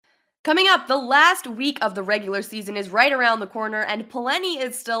Coming up, the last week of the regular season is right around the corner, and plenty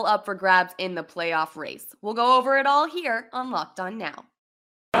is still up for grabs in the playoff race. We'll go over it all here on Locked On Now.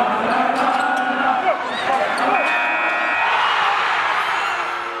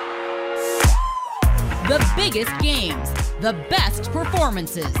 The biggest games, the best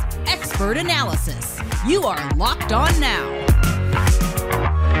performances, expert analysis. You are Locked On Now.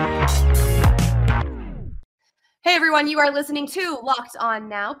 Hey everyone, you are listening to Locked On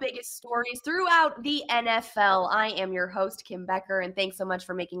Now, biggest stories throughout the NFL. I am your host, Kim Becker, and thanks so much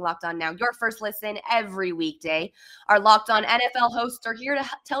for making Locked On Now your first listen every weekday. Our Locked On NFL hosts are here to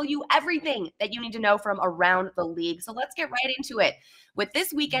tell you everything that you need to know from around the league. So let's get right into it with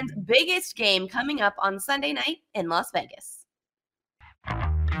this weekend's biggest game coming up on Sunday night in Las Vegas.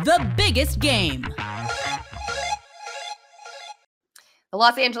 The biggest game. The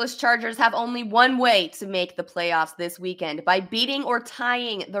Los Angeles Chargers have only one way to make the playoffs this weekend, by beating or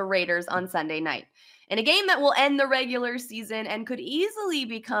tying the Raiders on Sunday night. In a game that will end the regular season and could easily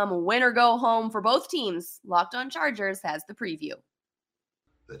become win or go home for both teams, Locked On Chargers has the preview.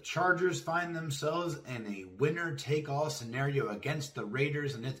 The Chargers find themselves in a winner-take-all scenario against the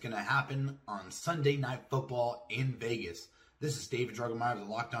Raiders, and it's going to happen on Sunday Night Football in Vegas. This is David Drugemeyer of the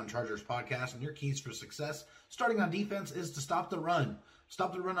Locked On Chargers podcast, and your keys for success starting on defense is to stop the run.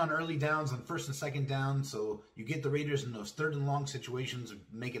 Stop the run on early downs, on first and second down, so you get the Raiders in those third and long situations,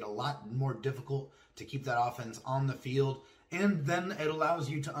 make it a lot more difficult to keep that offense on the field. And then it allows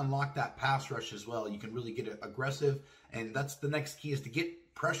you to unlock that pass rush as well. You can really get aggressive, and that's the next key, is to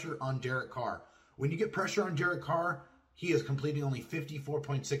get pressure on Derek Carr. When you get pressure on Derek Carr, he is completing only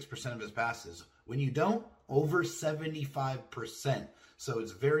 54.6% of his passes. When you don't, over 75%. So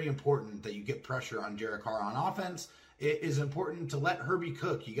it's very important that you get pressure on Derek Carr. On offense, it is important to let Herbie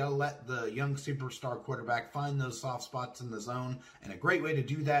cook. You got to let the young superstar quarterback find those soft spots in the zone. And a great way to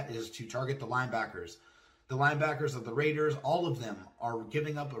do that is to target the linebackers. The linebackers of the Raiders, all of them are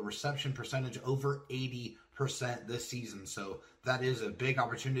giving up a reception percentage over 80% this season. So that is a big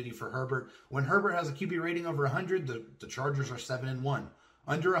opportunity for Herbert. When Herbert has a QB rating over 100, the Chargers are 7-1.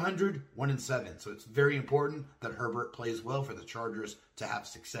 Under 100, 1-7. So it's very important that Herbert plays well for the Chargers to have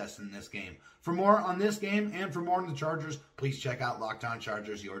success in this game. For more on this game and for more on the Chargers, please check out Locked On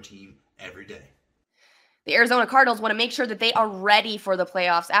Chargers, your team every day. The Arizona Cardinals want to make sure that they are ready for the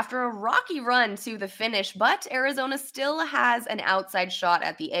playoffs after a rocky run to the finish, but Arizona still has an outside shot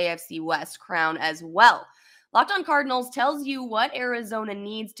at the AFC West crown as well. Locked On Cardinals tells you what Arizona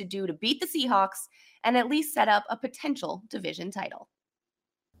needs to do to beat the Seahawks and at least set up a potential division title.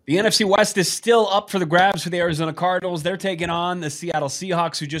 The NFC West is still up for the grabs for the Arizona Cardinals. They're taking on the Seattle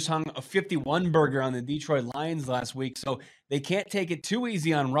Seahawks, who just hung a 51-burger on the Detroit Lions last week. So they can't take it too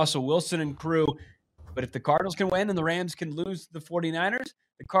easy on Russell Wilson and crew. But if the Cardinals can win and the Rams can lose to the 49ers,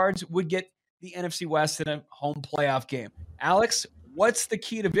 the Cards would get the NFC West in a home playoff game. Alex, what's the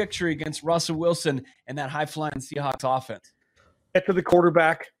key to victory against Russell Wilson and that high-flying Seahawks offense? Get to the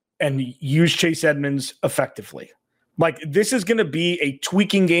quarterback and use Chase Edmonds effectively. Like, this is going to be a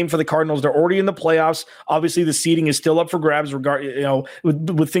tweaking game for the Cardinals. They're already in the playoffs. Obviously, the seeding is still up for grabs,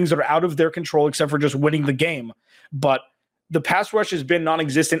 with things that are out of their control, except for just winning the game. But the pass rush has been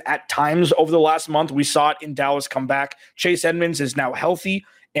non-existent at times over the last month. We saw it in Dallas come back. Chase Edmonds is now healthy,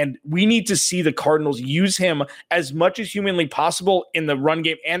 and we need to see the Cardinals use him as much as humanly possible in the run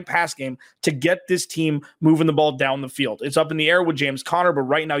game and pass game to get this team moving the ball down the field. It's up in the air with James Conner, but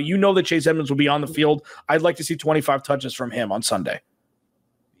right now you know that Chase Edmonds will be on the field. I'd like to see 25 touches from him on Sunday.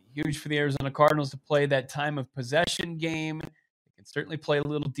 Huge for the Arizona Cardinals to play that time of possession game. They can certainly play a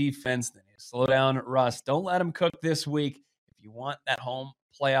little defense. Then slow down Russ. Don't let him cook this week if you want that home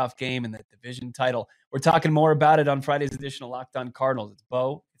playoff game and that division title. We're talking more about it on Friday's edition of Locked On Cardinals. It's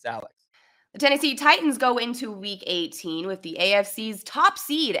Bo, it's Alex. The Tennessee Titans go into Week 18 with the AFC's top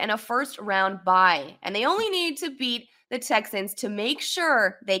seed and a first-round bye, and they only need to beat the Texans to make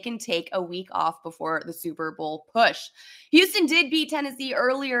sure they can take a week off before the Super Bowl push. Houston did beat Tennessee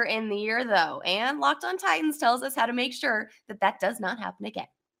earlier in the year, though, and Locked On Titans tells us how to make sure that that does not happen again.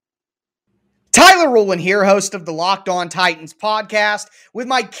 Tyler Rowland here, host of the Locked On Titans podcast, with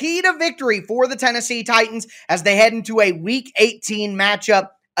my key to victory for the Tennessee Titans as they head into a Week 18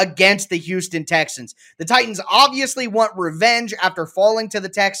 matchup against the Houston Texans. The Titans obviously want revenge after falling to the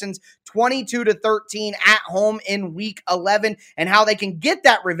Texans 22-13 at home in Week 11, and how they can get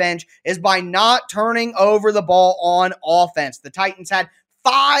that revenge is by not turning over the ball on offense. The Titans had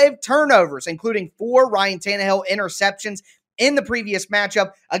 5 turnovers, including 4 Ryan Tannehill interceptions in the previous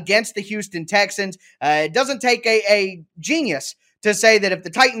matchup against the Houston Texans. It doesn't take a genius to say that if the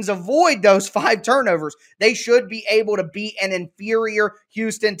Titans avoid those 5 turnovers, they should be able to beat an inferior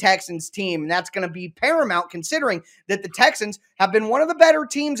Houston Texans team. And that's going to be paramount considering that the Texans have been one of the better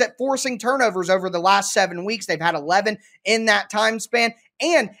teams at forcing turnovers over the last 7 weeks. They've had 11 in that time span.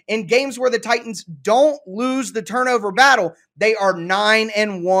 And in games where the Titans don't lose the turnover battle, they are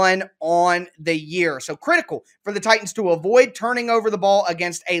 9-1 on the year. So critical for the Titans to avoid turning over the ball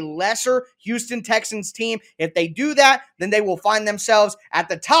against a lesser Houston Texans team. If they do that, then they will find themselves at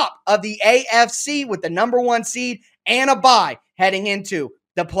the top of the AFC with the number 1 seed and a bye heading into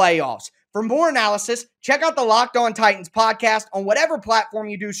the playoffs. For more analysis, check out the Locked On Titans podcast on whatever platform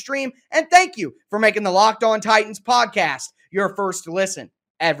you do stream. And thank you for making the Locked On Titans podcast your first to listen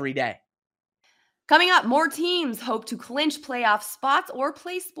every day. Coming up, more teams hope to clinch playoff spots or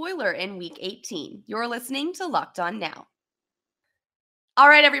play spoiler in Week 18. You're listening to Locked On Now. All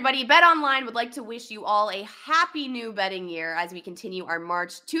right, everybody, BetOnline would like to wish you all a happy new betting year as we continue our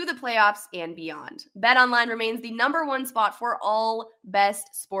march to the playoffs and beyond. BetOnline remains the number 1 spot for all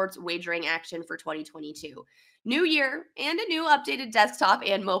best sports wagering action for 2022. New year and a new updated desktop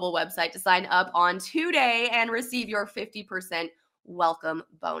and mobile website to sign up on today and receive your 50% welcome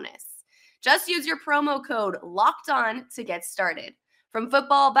bonus. Just use your promo code LOCKEDON to get started. From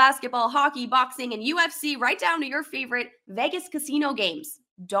football, basketball, hockey, boxing, and UFC, right down to your favorite Vegas casino games.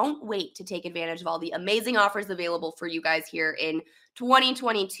 Don't wait to take advantage of all the amazing offers available for you guys here in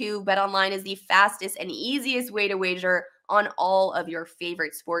 2022. BetOnline is the fastest and easiest way to wager on all of your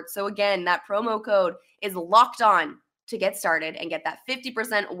favorite sports. So again, that promo code is locked on to get started and get that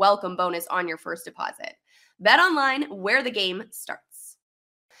 50% welcome bonus on your first deposit. BetOnline, where the game starts.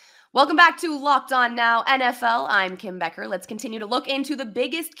 Welcome back to Locked On Now NFL. I'm Kim Becker. Let's continue to look into the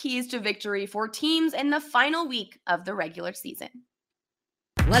biggest keys to victory for teams in the final week of the regular season.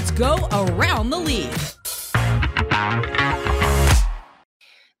 Let's go around the league.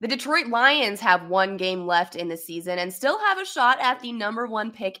 The Detroit Lions have 1 game left in the season and still have a shot at the number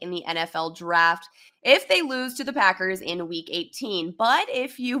 1 pick in the NFL draft if they lose to the Packers in Week 18. But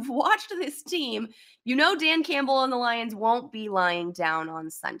if you've watched this team, you know Dan Campbell and the Lions won't be lying down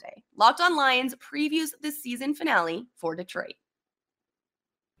on Sunday. Locked On Lions previews the season finale for Detroit.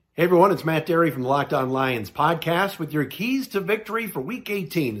 Hey everyone, it's Matt Derry from the Locked On Lions podcast with your keys to victory for Week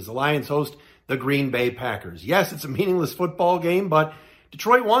 18 as the Lions host the Green Bay Packers. Yes, it's a meaningless football game, but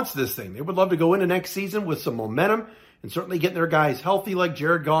Detroit wants this thing. They would love to go into next season with some momentum and certainly getting their guys healthy like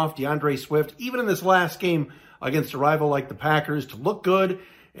Jared Goff, DeAndre Swift, even in this last game against a rival like the Packers. To look good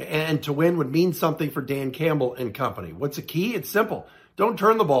and to win would mean something for Dan Campbell and company. What's the key? It's simple. Don't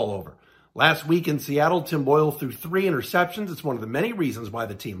turn the ball over. Last week in Seattle, Tim Boyle threw 3 interceptions. It's one of the many reasons why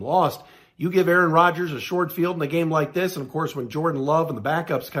the team lost. You give Aaron Rodgers a short field in a game like this, and of course when Jordan Love and the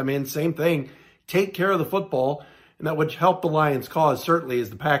backups come in, same thing. Take care of the football, and that would help the Lions' cause, certainly, as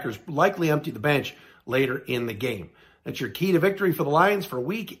the Packers likely empty the bench later in the game. That's your key to victory for the Lions for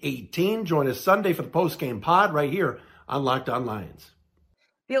Week 18. Join us Sunday for the post-game pod right here on Locked On Lions.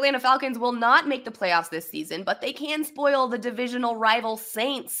 The Atlanta Falcons will not make the playoffs this season, but they can spoil the divisional rival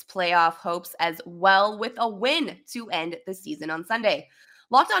Saints' playoff hopes as well with a win to end the season on Sunday.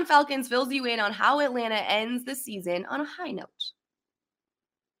 Locked On Falcons fills you in on how Atlanta ends the season on a high note.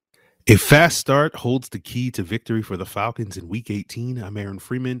 A fast start holds the key to victory for the Falcons in Week 18. I'm Aaron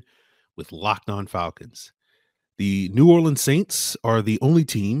Freeman with Locked On Falcons. The New Orleans Saints are the only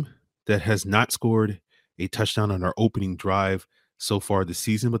team that has not scored a touchdown on our opening drive so far this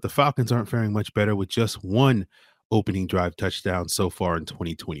season, but the Falcons aren't faring much better with just 1 opening drive touchdown so far in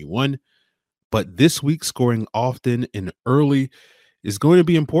 2021. But this week, scoring often and early is going to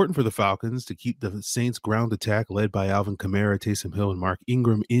be important for the Falcons to keep the Saints' ground attack led by Alvin Kamara, Taysom Hill, and Mark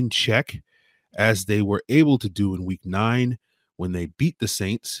Ingram in check, as they were able to do in Week 9 when they beat the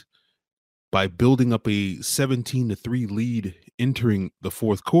Saints by building up a 17-3 lead entering the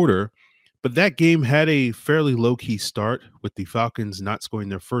fourth quarter. But that game had a fairly low-key start, with the Falcons not scoring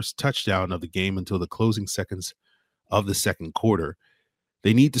their first touchdown of the game until the closing seconds of the second quarter.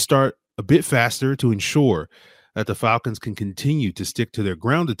 They need to start a bit faster to ensure that the Falcons can continue to stick to their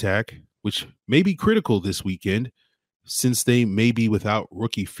ground attack, which may be critical this weekend since they may be without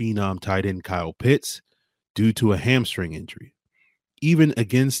rookie phenom tight end Kyle Pitts due to a hamstring injury. Even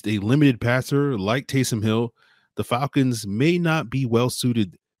against a limited passer like Taysom Hill, the Falcons may not be well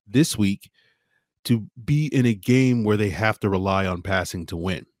suited this week to be in a game where they have to rely on passing to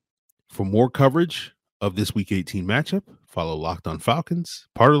win. For more coverage of this Week 18 matchup, follow Locked On Falcons,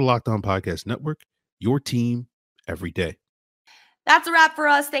 part of the Locked On Podcast Network, your team every day. That's a wrap for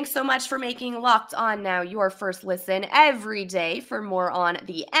us. Thanks so much for making Locked On Now your first listen every day. For more on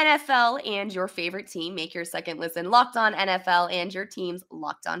the NFL and your favorite team, make your second listen Locked On NFL and your team's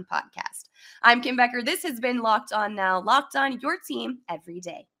Locked On podcast. I'm Kim Becker. This has been Locked On Now, Locked On your team every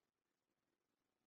day.